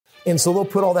And so they'll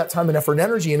put all that time and effort and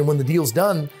energy in, and when the deal's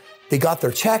done, they got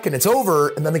their check and it's over,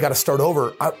 and then they got to start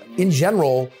over. In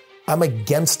general, I'm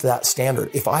against that standard.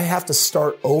 If I have to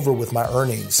start over with my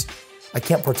earnings, I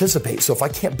can't participate. So if I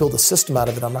can't build a system out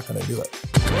of it, I'm not going to do it.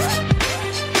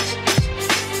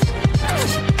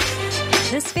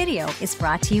 This video is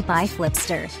brought to you by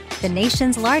Flipster, the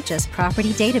nation's largest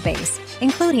property database,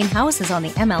 including houses on the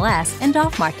MLS and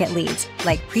off-market leads,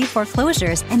 like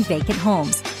pre-foreclosures and vacant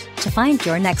homes. To find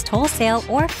your next wholesale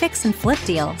or fix and flip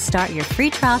deal, start your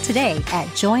free trial today at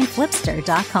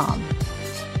joinflipster.com.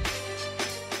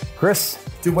 Chris.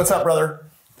 Dude, what's up, brother?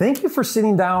 Thank you for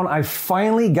sitting down. I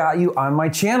finally got you on my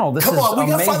channel. Come on,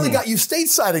 we finally got you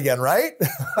stateside again, right?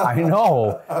 I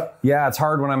know. Yeah, it's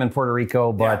hard when I'm in Puerto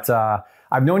Rico, but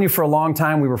I've known you for a long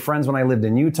time. We were friends when I lived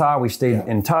in Utah. We stayed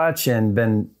in touch and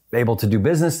been able to do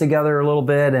business together a little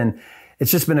bit. And it's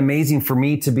just been amazing for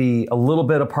me to be a little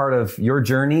bit a part of your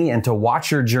journey and to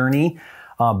watch your journey.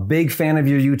 Big fan of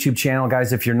your YouTube channel.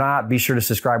 Guys, if you're not, be sure to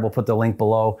subscribe. We'll put the link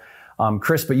below.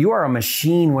 Chris, but you are a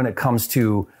machine when it comes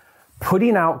to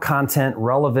putting out content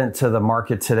relevant to the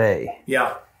market today.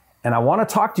 Yeah. And I want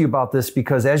to talk to you about this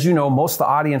because, as you know, most of the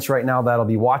audience right now that'll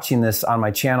be watching this on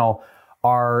my channel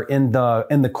are in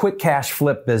the quick cash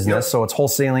flip business. So it's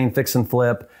wholesaling, fix and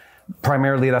flip.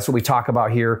 Primarily, that's what we talk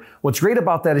about here. What's great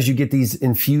about that is you get these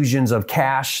infusions of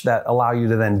cash that allow you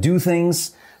to then do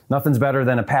things. Nothing's better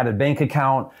than a padded bank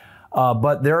account.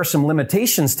 But there are some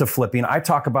limitations to flipping. I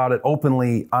talk about it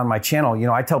openly on my channel. You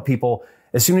know, I tell people,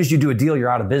 as soon as you do a deal, you're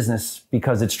out of business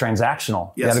because it's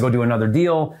transactional. You got to go do another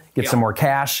deal, get some more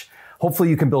cash. Hopefully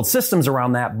you can build systems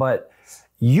around that. But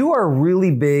you are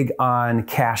really big on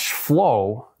cash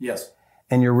flow. Yes.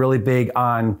 And you're really big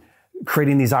on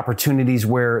creating these opportunities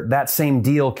where that same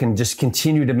deal can just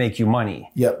continue to make you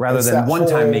money rather than one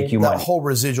time make you money. That whole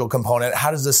residual component. How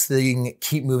does this thing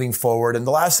keep moving forward? And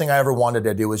the last thing I ever wanted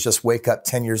to do was just wake up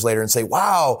 10 years later and say,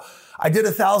 wow, I did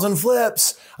 1,000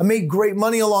 flips. I made great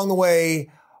money along the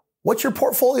way. What's your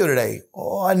portfolio today?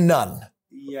 Oh, none.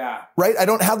 Yeah. Right? I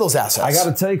don't have those assets. I got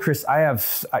to tell you, Chris, I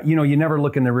have, you never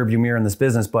look in the rearview mirror in this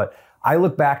business, but I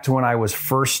look back to when I was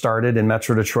first started in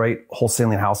Metro Detroit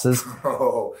wholesaling houses.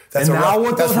 Oh, that's and now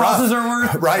what those houses are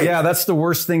worth. Right. Yeah, that's the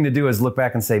worst thing to do is look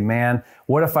back and say, man,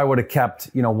 what if I would have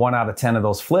kept, 1 out of 10 of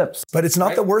those flips? But it's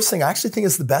not the worst thing. I actually think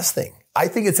it's the best thing. I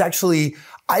think it's actually,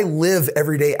 I live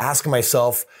every day asking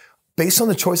myself, based on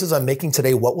the choices I'm making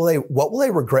today, what will I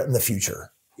regret in the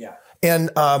future? Yeah.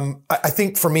 And I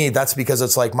think for me, that's because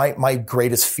it's like my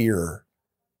greatest fear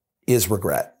is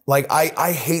regret. Like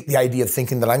I hate the idea of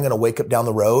thinking that I'm going to wake up down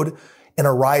the road and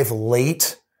arrive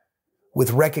late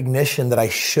with recognition that I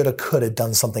should have, could have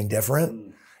done something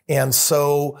different. And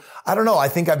so I don't know. I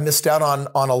think I've missed out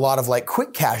on a lot of like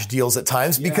quick cash deals at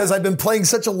times because I've been playing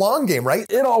such a long game, right?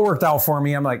 It all worked out for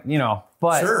me. I'm like,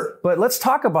 but let's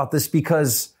talk about this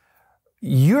because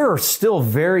you're still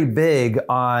very big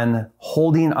on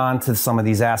holding on to some of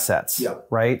these assets,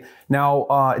 right?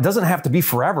 Now, it doesn't have to be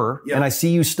forever. And I see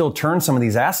you still turn some of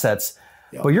these assets,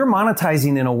 but you're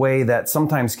monetizing in a way that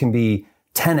sometimes can be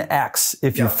 10x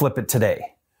if you flip it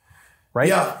today, right?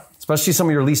 Yeah. Especially some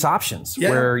of your lease options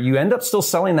where you end up still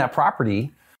selling that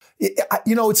property.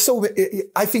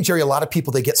 I think, Jerry, a lot of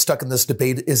people, they get stuck in this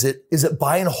debate. Is it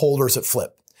buy and hold or is it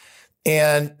flip?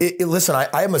 And listen,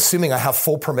 I am assuming I have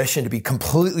full permission to be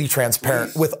completely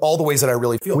transparent with all the ways that I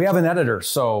really feel. We have an editor,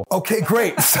 so. Okay,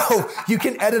 great. So you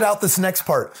can edit out this next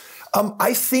part.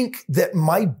 I think that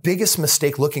my biggest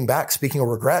mistake looking back, speaking of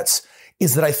regrets,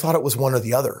 is that I thought it was one or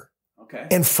the other. Okay.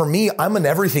 And for me, I'm an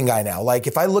everything guy now. Like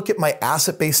if I look at my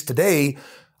asset base today,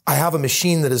 I have a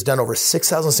machine that has done over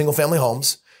 6,000 single family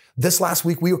homes. This last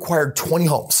week, we acquired 20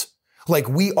 homes. Like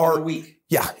we are. In a week.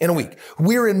 Yeah, in a week.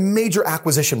 We're in major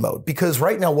acquisition mode because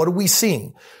right now, what are we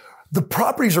seeing? The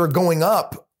properties are going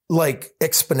up like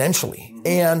exponentially. Mm-hmm.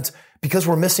 And because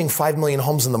we're missing 5 million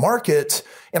homes in the market,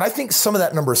 and I think some of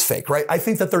that number is fake, right? I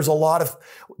think that there's a lot of,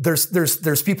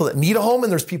 there's people that need a home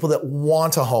and there's people that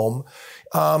want a home.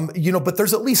 But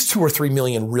there's at least 2 or 3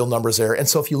 million real numbers there. And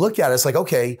so if you look at it, it's like,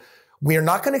 okay, we are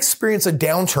not going to experience a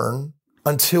downturn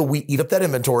until we eat up that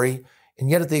inventory. And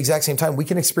yet at the exact same time, we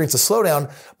can experience a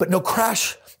slowdown, but no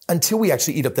crash until we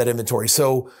actually eat up that inventory.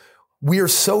 So we are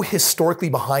so historically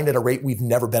behind at a rate we've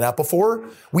never been at before.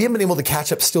 We haven't been able to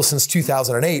catch up still since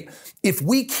 2008. If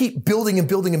we keep building and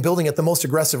building and building at the most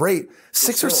aggressive rate,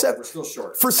 we're still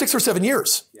short for 6 or 7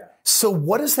 years. Yeah. So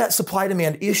what does that supply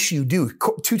demand issue do?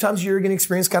 2 times a year, you're going to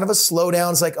experience kind of a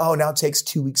slowdown. It's like, oh, now it takes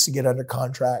 2 weeks to get under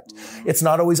contract. Mm-hmm. It's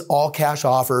not always all cash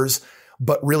offers.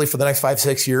 But really for the next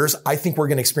 5-6 years, I think we're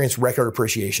going to experience record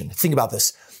appreciation. Think about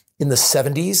this. In the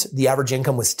 70s, the average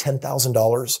income was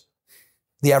 $10,000.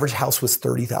 the average house was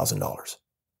 $30,000.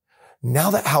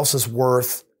 Now that house is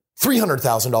worth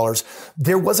 $300,000.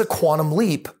 There was a quantum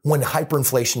leap when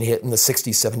hyperinflation hit in the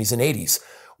 60s, 70s, and 80s.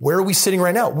 Where are we sitting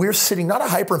right now? We're sitting not at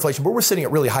hyperinflation, but we're sitting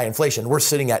at really high inflation. We're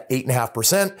sitting at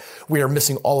 8.5%. We are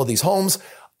missing all of these homes.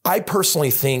 I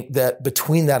personally think that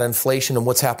between that inflation and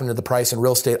what's happened to the price in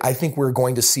real estate, I think we're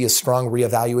going to see a strong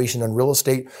reevaluation in real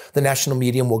estate. The national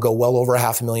median will go well over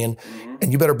 $500,000.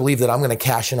 And you better believe that I'm going to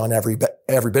cash in on every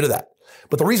bit of that.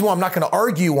 But the reason why I'm not going to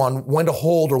argue on when to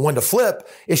hold or when to flip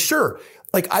is sure,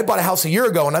 like I bought a house a year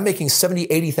ago and I'm making $70,000,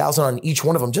 $80,000 on each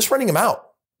one of them, just renting them out.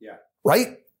 Yeah.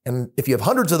 Right? And if you have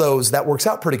hundreds of those, that works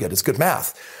out pretty good. It's good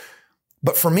math.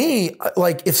 But for me,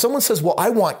 like if someone says, well, I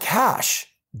want cash,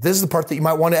 this is the part that you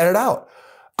might want to edit out.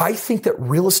 I think that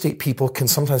real estate people can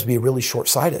sometimes be really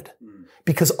short-sighted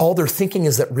because all they're thinking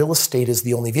is that real estate is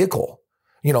the only vehicle.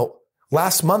 You know,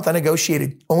 last month I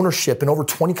negotiated ownership in over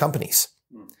 20 companies.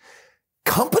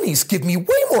 Companies give me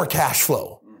way more cash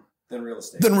flow than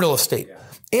real estate. Yeah.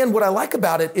 And what I like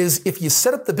about it is if you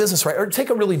set up the business right, or take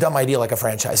a really dumb idea like a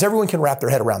franchise, everyone can wrap their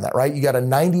head around that, right? You got a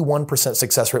 91%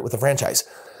 success rate with a franchise.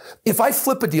 If I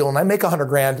flip a deal and I make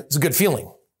 $100,000, it's a good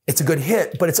feeling. It's a good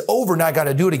hit, but it's over. Now I got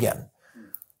to do it again.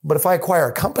 But if I acquire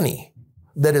a company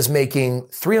that is making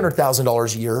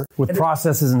 $300,000 a year with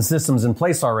processes and systems in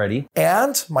place already,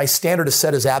 and my standard is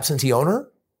set as absentee owner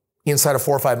inside of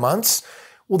 4 or 5 months,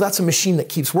 well, that's a machine that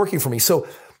keeps working for me. So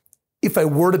if I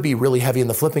were to be really heavy in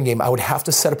the flipping game, I would have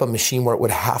to set up a machine where it would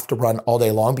have to run all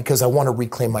day long because I want to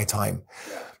reclaim my time.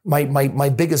 My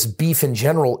biggest beef in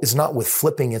general is not with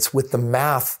flipping. It's with the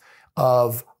math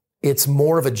of it's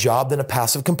more of a job than a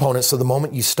passive component. So the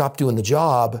moment you stop doing the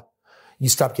job, you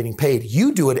stop getting paid.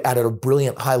 You do it at a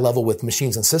brilliant high level with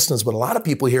machines and systems. But a lot of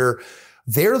people here,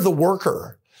 they're the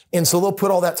worker. And so they'll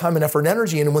put all that time and effort and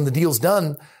energy in. And when the deal's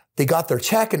done, they got their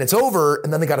check and it's over.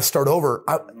 And then they got to start over.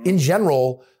 In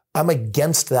general, I'm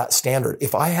against that standard.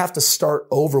 If I have to start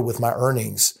over with my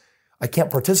earnings, I can't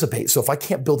participate. So if I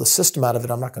can't build a system out of it,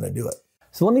 I'm not going to do it.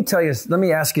 So let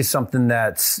me ask you something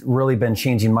that's really been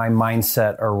changing my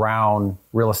mindset around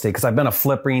real estate because I've been a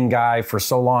flipping guy for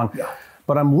so long. Yeah.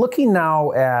 But I'm looking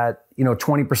now at,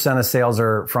 20% of sales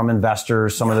are from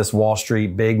investors, some of this Wall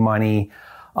Street, big money.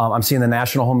 I'm seeing the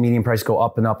national home median price go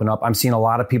up and up and up. I'm seeing a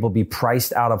lot of people be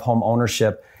priced out of home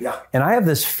ownership. Yeah. And I have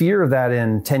this fear that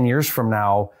in 10 years from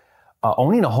now,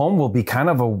 owning a home will be kind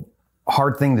of a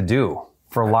hard thing to do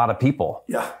for a lot of people.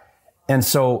 Yeah. And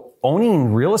so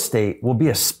owning real estate will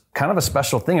be kind of a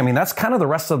special thing. I mean, that's kind of the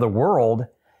rest of the world.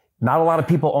 Not a lot of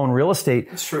people own real estate.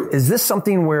 It's true. Is this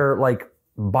something where like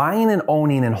buying and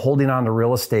owning and holding on to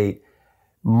real estate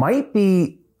might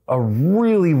be a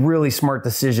really, really smart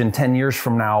decision 10 years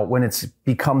from now when it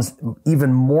becomes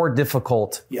even more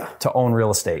difficult to own real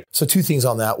estate? So 2 things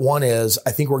on that. One is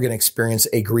I think we're going to experience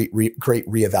a great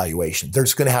reevaluation.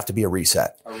 There's going to have to be a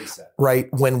reset.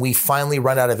 Right? When we finally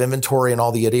run out of inventory and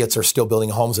all the idiots are still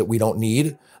building homes that we don't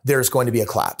need, there's going to be a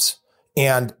collapse.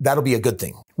 And that'll be a good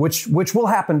thing. Which will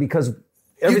happen because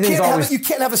you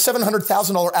can't have a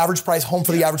 $700,000 average price home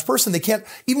for the average person. They can't,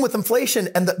 even with inflation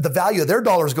and the value of their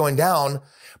dollars going down,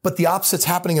 but the opposite's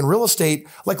happening in real estate.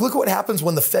 Like, look at what happens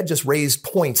when the Fed just raised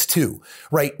points too,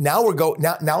 right? Now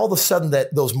now all of a sudden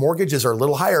that those mortgages are a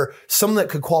little higher. Someone that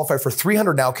could qualify for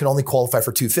 300 now can only qualify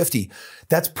for 250.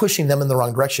 That's pushing them in the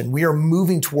wrong direction. We are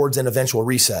moving towards an eventual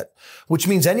reset, which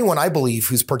means anyone I believe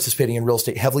who's participating in real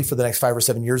estate heavily for the next 5 or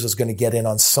 7 years is going to get in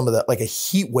on some of that, like a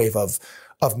heat wave of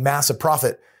massive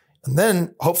profit. And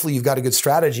then hopefully you've got a good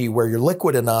strategy where you're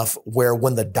liquid enough where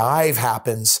when the dive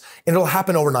happens, and it'll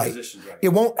happen overnight. It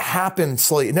won't happen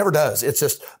slowly. It never does. It's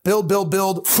just build,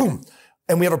 boom,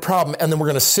 and we have a problem. And then we're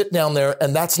going to sit down there.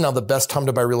 And that's now the best time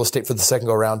to buy real estate for the second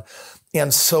go around.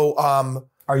 And so,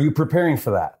 are you preparing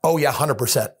for that? Oh yeah,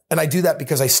 100%. And I do that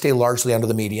because I stay largely under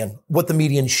the median. What the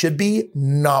median should be,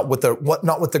 not what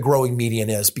the growing median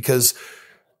is. Because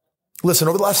listen,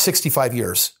 over the last 65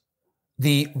 years,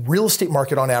 the real estate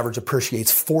market on average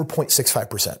appreciates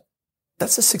 4.65%.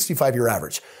 That's a 65-year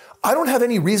average. I don't have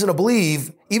any reason to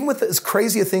believe, even with as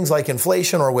crazy of things like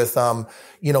inflation or with, some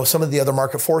of the other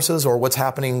market forces or what's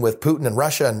happening with Putin and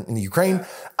Russia and in the Ukraine,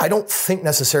 I don't think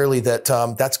necessarily that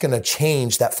that's going to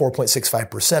change that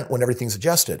 4.65% when everything's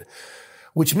adjusted.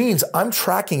 Which means I'm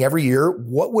tracking every year,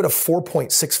 what would a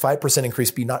 4.65% increase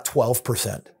be? Not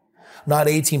 12%, not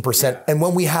 18%. Yeah. And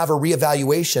when we have a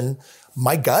reevaluation,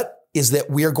 my gut is that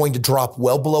we are going to drop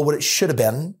well below what it should have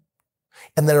been.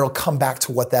 And then it'll come back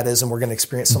to what that is. And we're going to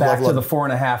experience some level of... Back to the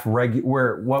 4.5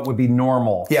 where what would be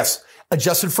normal. Yes.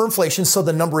 Adjusted for inflation. So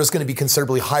the number is going to be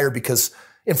considerably higher because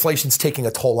inflation's taking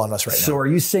a toll on us right now. So are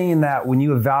you saying that when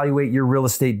you evaluate your real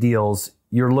estate deals,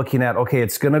 you're looking at, okay,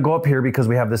 it's going to go up here because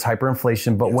we have this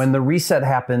hyperinflation, but when the reset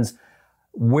happens,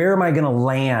 where am I going to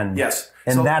land? Yes.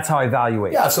 And So- that's how I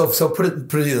evaluate. Yeah. So put it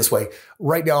this way.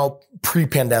 Right now,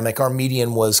 pre-pandemic, our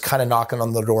median was kind of knocking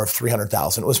on the door of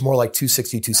 300,000. It was more like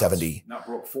 260, 270. Not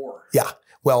broke 4. Yeah.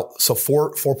 Well, so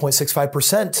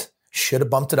 4.65% should have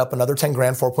bumped it up another 10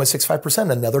 grand,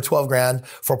 4.65%, another 12 grand,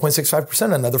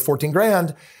 4.65%, another 14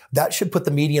 grand. That should put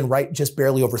the median right just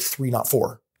barely over 3, not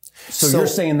 4. So you're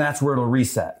saying that's where it'll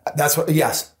reset. That's what,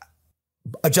 yes.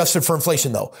 Adjusted for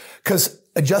inflation though, because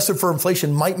adjusted for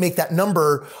inflation might make that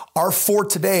number, our 4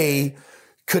 today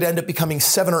could end up becoming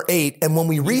 7 or 8. And when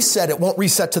we reset, it won't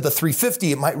reset to the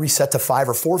 350. It might reset to 5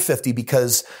 or 450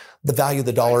 because the value of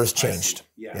the dollar has changed.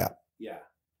 Yeah.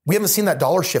 We haven't seen that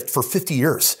dollar shift for 50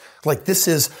 years. Like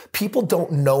people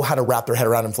don't know how to wrap their head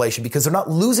around inflation because they're not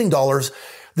losing dollars.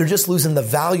 They're just losing the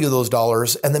value of those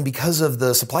dollars. And then because of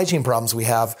the supply chain problems we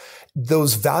have,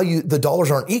 the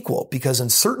dollars aren't equal because in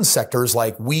certain sectors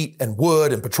like wheat and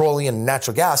wood and petroleum and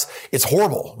natural gas, it's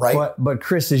horrible, right? But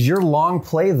Chris, is your long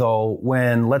play though,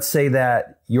 when let's say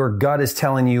that your gut is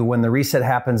telling you when the reset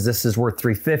happens, this is worth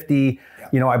 350,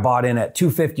 I bought in at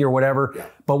 250 or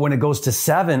whatever, but when it goes to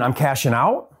 7, I'm cashing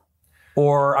out?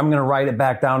 Or I'm going to write it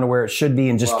back down to where it should be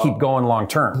and just keep going long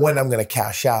term? When I'm going to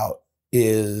cash out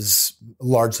is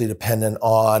largely dependent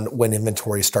on when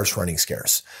inventory starts running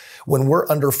scarce. When we're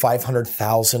under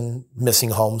 500,000 missing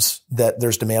homes that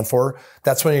there's demand for,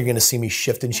 that's when you're going to see me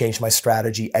shift and change my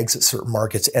strategy, exit certain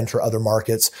markets, enter other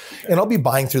markets. And I'll be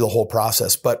buying through the whole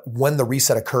process. But when the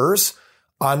reset occurs,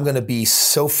 I'm going to be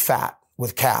so fat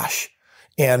with cash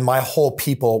and my whole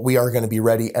people, we are going to be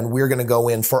ready and we're going to go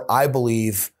in for, I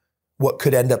believe, what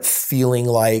could end up feeling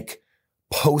like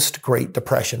post-Great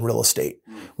Depression real estate.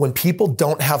 When people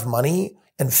don't have money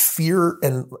and fear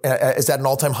is at an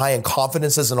all-time high and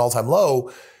confidence is an all-time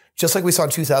low, just like we saw in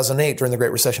 2008 during the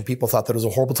Great Recession, people thought that it was a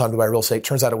horrible time to buy real estate.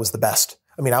 Turns out it was the best.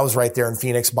 I mean, I was right there in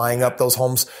Phoenix buying up those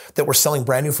homes that were selling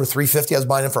brand new for 350. I was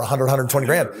buying them for 100, 120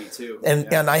 grand. Me too.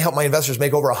 And I helped my investors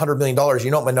make over $100 million. You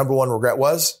know what my number one regret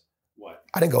was? What?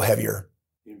 I didn't go heavier.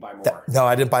 You didn't buy more. No,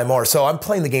 I didn't buy more. So I'm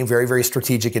playing the game very, very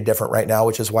strategic and different right now,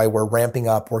 which is why we're ramping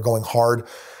up. We're going hard.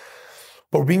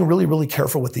 But we're being really, really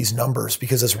careful with these numbers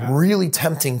because it's really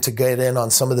tempting to get in on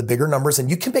some of the bigger numbers and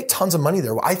you can make tons of money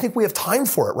there. I think we have time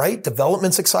for it, right?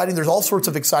 Development's exciting. There's all sorts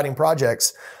of exciting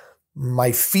projects.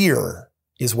 My fear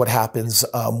is what happens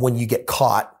when you get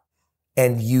caught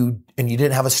and you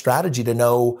didn't have a strategy to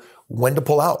know when to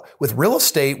pull out. With real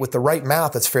estate, with the right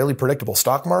math, it's fairly predictable.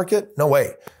 Stock market, no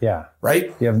way. Yeah.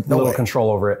 Right? You have little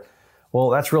control over it. Well,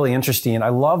 that's really interesting. I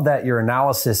love that your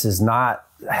analysis is not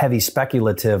heavy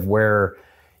speculative where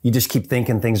you just keep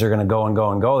thinking things are going to go and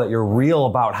go and go, that you're real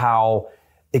about how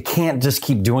it can't just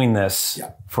keep doing this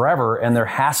forever and there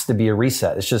has to be a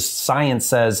reset. It's just science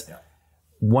says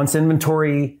once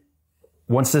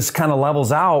this kind of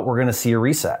levels out, we're going to see a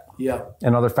reset. Yeah.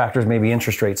 And other factors, maybe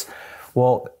interest rates.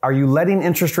 Well, are you letting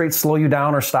interest rates slow you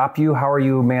down or stop you? How are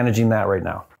you managing that right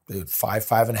now? Dude,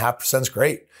 5.5% is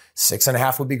great.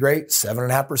 6.5% would be great.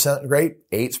 7.5% great.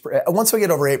 8%. Once we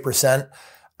get over 8%,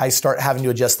 I start having to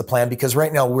adjust the plan because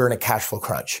right now we're in a cash flow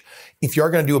crunch. If you are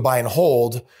going to do a buy and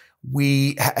hold,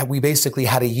 we basically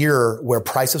had a year where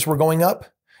prices were going up.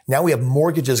 Now we have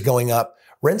mortgages going up.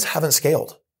 Rents haven't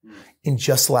scaled. In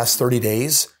just the last 30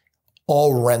 days,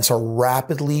 all rents are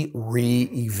rapidly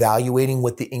reevaluating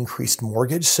with the increased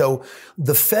mortgage. So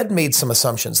the Fed made some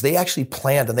assumptions. They actually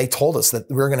planned and they told us that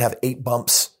we were going to have 8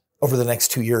 bumps over the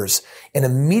next 2 years. And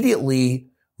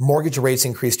immediately mortgage rates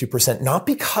increased 2%, not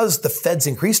because the Fed's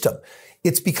increased them.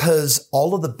 It's because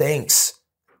all of the banks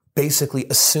basically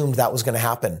assumed that was going to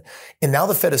happen. And now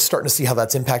the Fed is starting to see how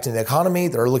that's impacting the economy.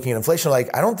 They're looking at inflation like,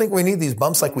 I don't think we need these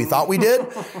bumps like we thought we did.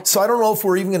 So I don't know if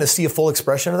we're even going to see a full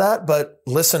expression of that. But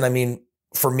listen, I mean,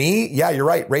 for me, yeah, you're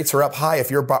right. Rates are up high.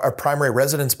 If you're a primary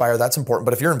residence buyer, that's important.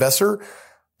 But if you're an investor,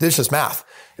 this is just math.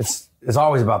 It's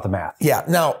always about the math. Yeah.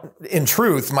 Now, in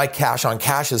truth, my cash on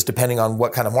cashes, depending on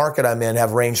what kind of market I'm in,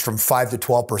 have ranged from 5 to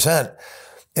 12%.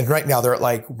 And right now they're at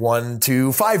like 1 to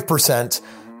 5%.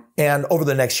 And over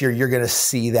the next year, you're going to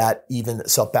see that even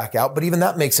itself back out. But even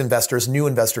that makes new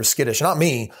investors skittish. Not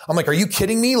me. I'm like, are you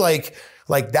kidding me? Like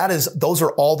those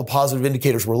are all the positive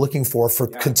indicators we're looking for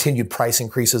continued price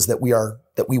increases that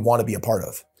we want to be a part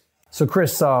of. So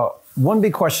Chris, one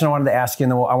big question I wanted to ask you,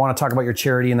 and then I want to talk about your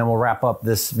charity and then we'll wrap up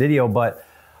this video. But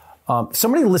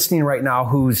somebody listening right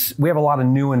now we have a lot of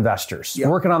new investors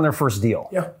working on their first deal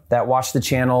that watch the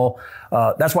channel.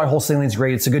 That's why wholesaling is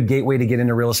great. It's a good gateway to get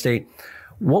into real estate.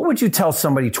 What would you tell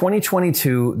somebody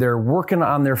 2022, they're working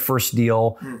on their first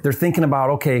deal. They're thinking about,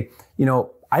 okay,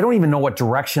 I don't even know what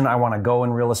direction I want to go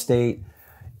in real estate.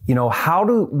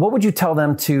 what would you tell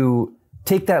them to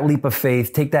take that leap of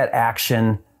faith, take that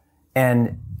action,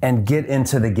 and get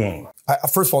into the game?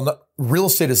 First of all, real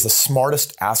estate is the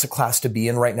smartest asset class to be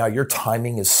in right now. Your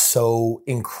timing is so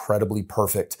incredibly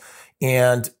perfect.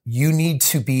 And you need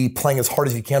to be playing as hard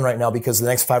as you can right now, because the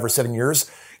next 5 or 7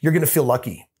 years, you're going to feel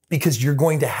lucky, because you're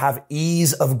going to have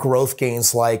ease of growth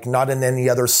gains like not in any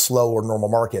other slow or normal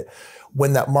market.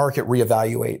 When that market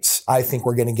reevaluates, I think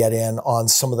we're going to get in on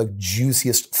some of the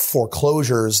juiciest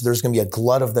foreclosures. There's going to be a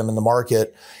glut of them in the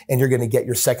market, and you're going to get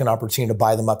your second opportunity to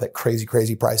buy them up at crazy,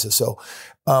 crazy prices. So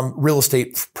real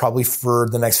estate probably for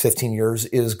the next 15 years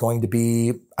is going to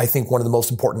be, I think, one of the most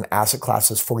important asset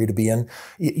classes for you to be in.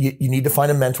 You need to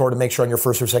find a mentor to make sure on your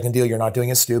first or second deal you're not doing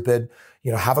it stupid.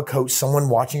 Have a coach, someone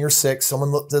watching your six,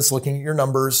 someone that's looking at your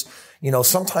numbers.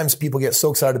 Sometimes people get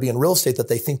so excited to be in real estate that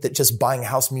they think that just buying a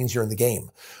house means you're in the game.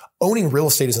 Owning real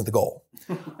estate isn't the goal.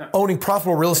 Owning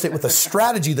profitable real estate with a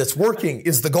strategy that's working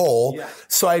is the goal. Yeah.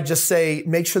 So I just say,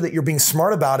 make sure that you're being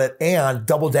smart about it and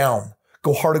double down.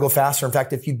 Go harder, go faster. In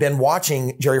fact, if you've been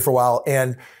watching Jerry for a while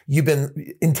and you've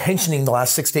been intentioning the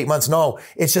last 6 to 8 months, no,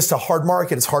 it's just a hard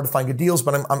market. It's hard to find good deals,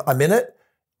 but I'm in it.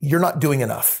 You're not doing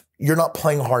enough. You're not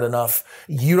playing hard enough.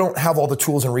 You don't have all the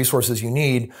tools and resources you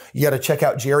need. You got to check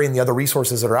out Jerry and the other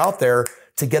resources that are out there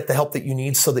to get the help that you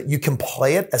need so that you can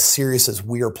play it as serious as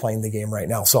we are playing the game right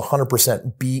now. So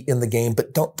 100% be in the game,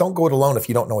 but don't go it alone if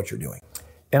you don't know what you're doing.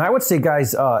 And I would say,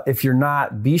 guys, if you're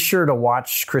not, be sure to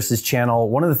watch Chris's channel.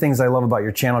 One of the things I love about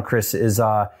your channel, Chris, is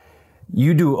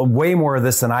you do way more of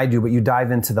this than I do, but you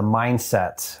dive into the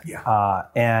mindset. Yeah.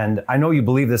 And I know you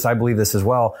believe this. I believe this as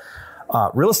well.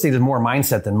 Real estate is more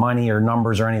mindset than money or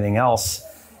numbers or anything else.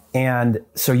 And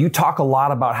so you talk a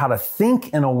lot about how to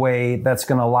think in a way that's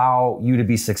going to allow you to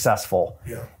be successful.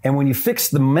 Yeah. And when you fix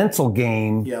the mental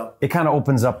game, it kind of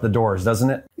opens up the doors, doesn't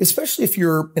it? Especially if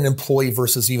you're an employee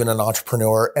versus even an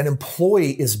entrepreneur. An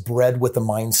employee is bred with the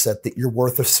mindset that you're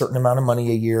worth a certain amount of money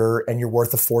a year and you're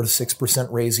worth a 4 to 6%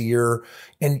 raise a year.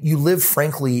 And you live,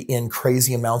 frankly, in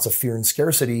crazy amounts of fear and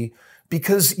scarcity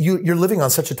because you're living on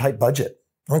such a tight budget.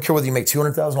 I don't care whether you make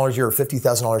 $200,000 a year or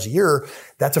 $50,000 a year.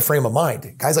 That's a frame of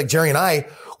mind. Guys like Jerry and I,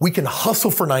 we can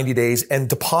hustle for 90 days and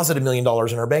deposit $1 million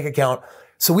in our bank account.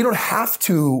 So we don't have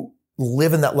to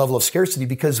live in that level of scarcity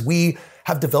because we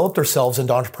have developed ourselves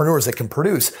into entrepreneurs that can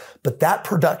produce. But that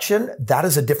production, that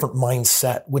is a different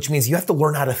mindset, which means you have to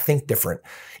learn how to think different.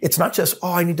 It's not just,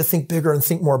 I need to think bigger and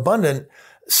think more abundant.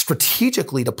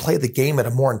 Strategically, to play the game at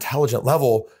a more intelligent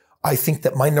level, I think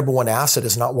that my number one asset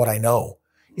is not what I know,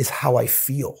 is how I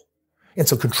feel. And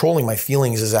so controlling my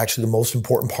feelings is actually the most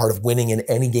important part of winning in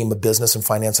any game of business and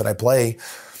finance that I play.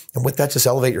 And with that, just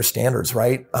elevate your standards,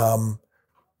 right?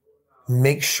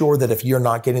 Make sure that if you're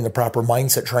not getting the proper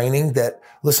mindset training, that,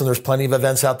 listen, there's plenty of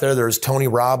events out there. There's Tony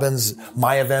Robbins,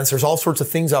 my events. There's all sorts of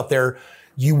things out there.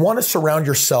 You want to surround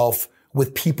yourself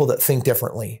with people that think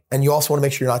differently. And you also want to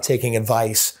make sure you're not taking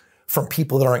advice from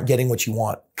people that aren't getting what you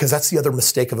want. Because that's the other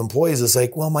mistake of employees is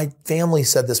like, well, my family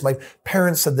said this, my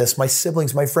parents said this, my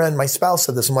siblings, my friend, my spouse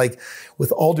said this. I'm like,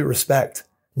 with all due respect,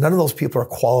 none of those people are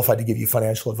qualified to give you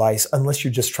financial advice unless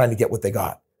you're just trying to get what they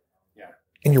got. Yeah.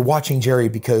 And you're watching Jerry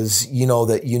because you know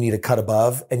that you need to cut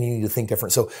above and you need to think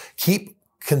different. So keep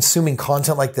consuming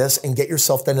content like this and get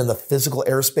yourself then in the physical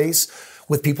airspace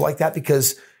with people like that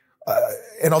because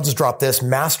and I'll just drop this.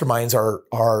 Masterminds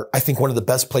are, I think, one of the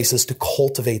best places to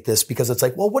cultivate this because it's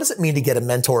like, well, what does it mean to get a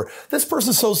mentor? This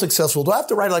person's so successful. Do I have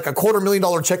to write like a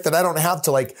 $250,000 check that I don't have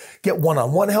to like get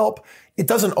one-on-one help? It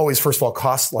doesn't always, first of all,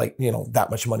 cost like, that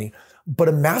much money. But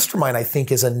a mastermind, I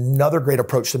think, is another great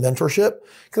approach to mentorship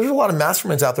because there's a lot of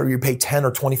masterminds out there where you pay $10,000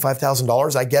 or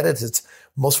 $25,000. I get it. It's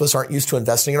most of us aren't used to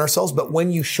investing in ourselves. But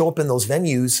when you show up in those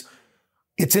venues,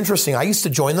 it's interesting. I used to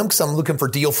join them because I'm looking for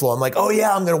deal flow. I'm like, oh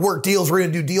yeah, I'm going to work deals. We're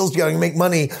going to do deals. You got to make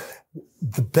money.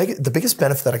 The biggest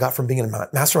benefit that I got from being in a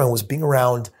mastermind was being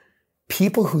around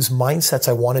people whose mindsets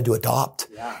I wanted to adopt.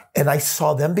 Yeah. And I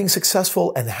saw them being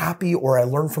successful and happy, or I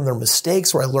learned from their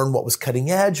mistakes, or I learned what was cutting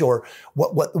edge, or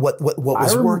what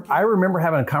was working. I remember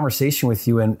having a conversation with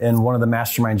you in one of the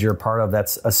masterminds you're a part of.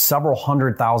 That's a several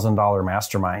 $100,000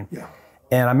 mastermind. Yeah.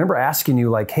 And I remember asking you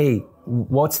like, hey,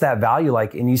 what's that value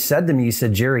like? And you said to me, you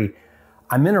said, Jerry,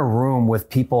 I'm in a room with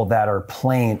people that are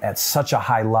playing at such a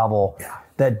high level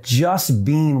that just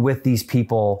being with these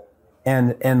people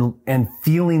and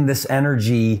feeling this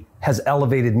energy has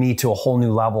elevated me to a whole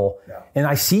new level. Yeah. And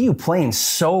I see you playing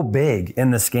so big in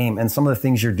this game and some of the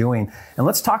things you're doing. And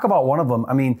let's talk about one of them.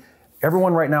 I mean,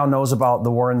 everyone right now knows about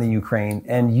the war in the Ukraine,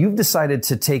 and you've decided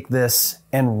to take this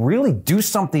and really do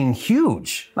something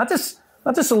huge. Not just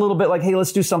a little bit like, hey,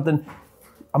 let's do something.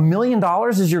 $1 million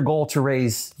is your goal to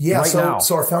raise right now.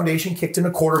 So our foundation kicked in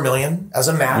 $250,000 as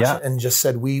a match and just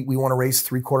said, we want to raise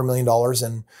 $750,000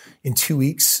 and in 2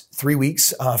 weeks, 3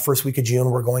 weeks, first week of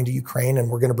June, we're going to Ukraine and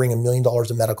we're going to bring $1 million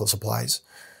of medical supplies.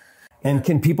 And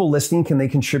can people listening, can they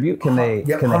contribute? Can they,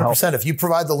 can 100%. Help? If you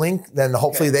provide the link, then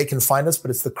hopefully they can find us, but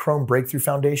it's the Crohn Breakthrough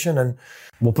Foundation. And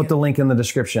we'll put the link in the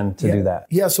description to do that.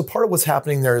 Yeah. So part of what's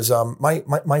happening there is,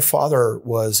 my father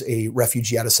was a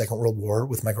refugee out of Second World War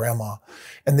with my grandma,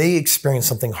 and they experienced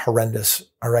something horrendous.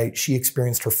 All right. She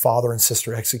experienced her father and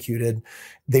sister executed.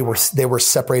 They were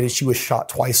separated. She was shot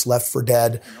twice, left for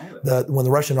dead. When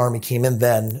the Russian army came in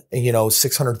then,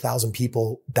 600,000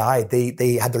 people died.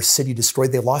 They had their city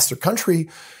destroyed. They lost their country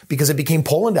because it became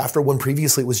Poland after when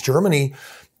previously it was Germany.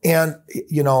 And,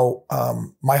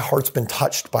 my heart's been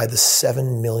touched by the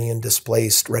 7 million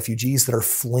displaced refugees that are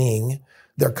fleeing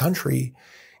their country.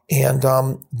 And,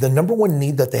 the number one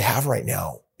need that they have right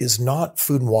now is not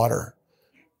food and water.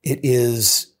 It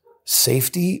is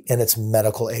safety and it's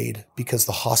medical aid because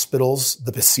the hospitals,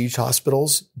 the besieged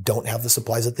hospitals don't have the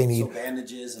supplies that they need. So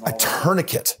bandages and all a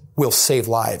tourniquet will save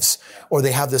lives, or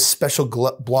they have this special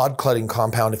blood clotting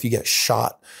compound if you get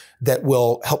shot that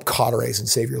will help cauterize and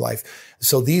save your life.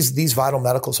 So these vital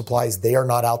medical supplies, they are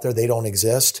not out there. They don't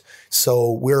exist.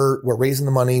 So we're raising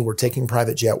the money. We're taking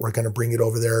private jet. We're going to bring it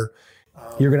over there.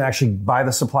 You're going to actually buy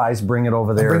the supplies, bring it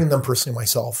over there. I'm bringing them personally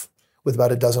myself with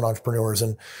about a dozen entrepreneurs.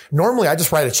 And normally I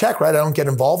just write a check, right? I don't get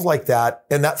involved like that.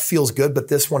 And that feels good, but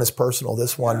this one is personal.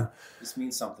 This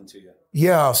means something to you.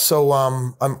 Yeah. So,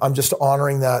 I'm just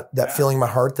honoring that feeling in my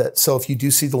heart that, so if you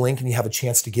do see the link and you have a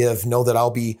chance to give, know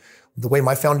that the way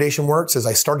my foundation works is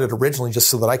I started originally just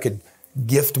so that I could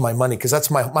gift my money. Cause that's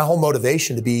my whole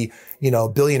motivation to be,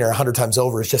 billionaire 100 times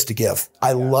over is just to give.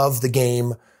 I love the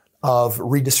game of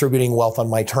redistributing wealth on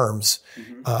my terms.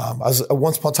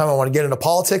 Once upon a time, I want to get into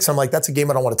politics. I'm like, that's a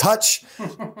game I don't want to touch.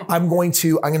 I'm going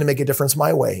to make a difference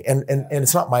my way. And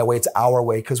it's not my way, it's our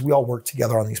way, because we all work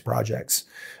together on these projects.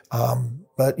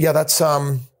 But yeah,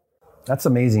 that's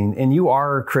amazing. And you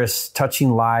are, Chris,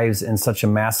 touching lives in such a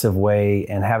massive way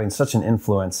and having such an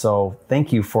influence. So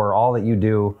thank you for all that you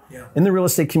do in the real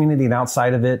estate community and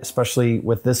outside of it, especially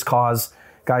with this cause.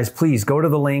 Guys, please go to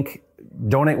the link.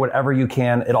 Donate whatever you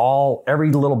can.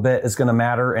 Every little bit is going to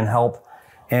matter and help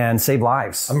and save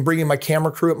lives. I'm bringing my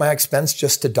camera crew at my expense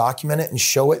just to document it and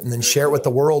show it and then share it with the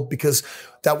world, because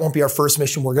that won't be our first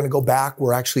mission. We're going to go back.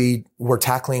 We're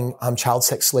tackling child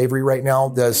sex slavery right now.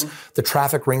 The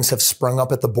traffic rings have sprung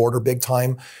up at the border big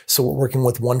time. So we're working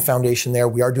with one foundation there.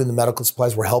 We are doing the medical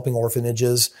supplies. We're helping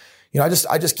orphanages. I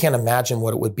just can't imagine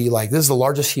what it would be like. This is the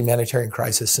largest humanitarian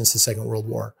crisis since the Second World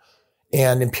War.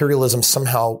 And imperialism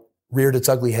somehow reared its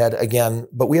ugly head again,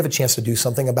 but we have a chance to do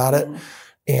something about it.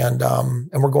 And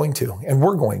we're going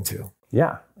to.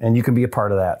 Yeah. And you can be a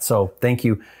part of that. So thank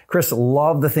you. Chris,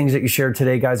 love the things that you shared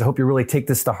today, guys. I hope you really take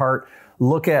this to heart.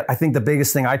 I think the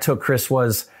biggest thing I took, Chris,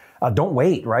 was don't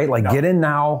wait, right? Get in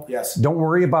now. Yes. Don't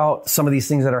worry about some of these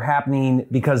things that are happening,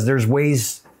 because there's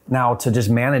ways now to just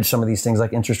manage some of these things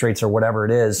like interest rates or whatever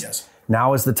it is. Yes.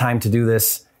 Now is the time to do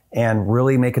this and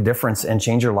really make a difference and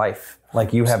change your life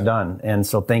like you have done. And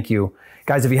so thank you.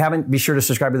 Guys, if you haven't, be sure to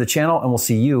subscribe to the channel, and we'll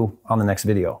see you on the next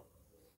video.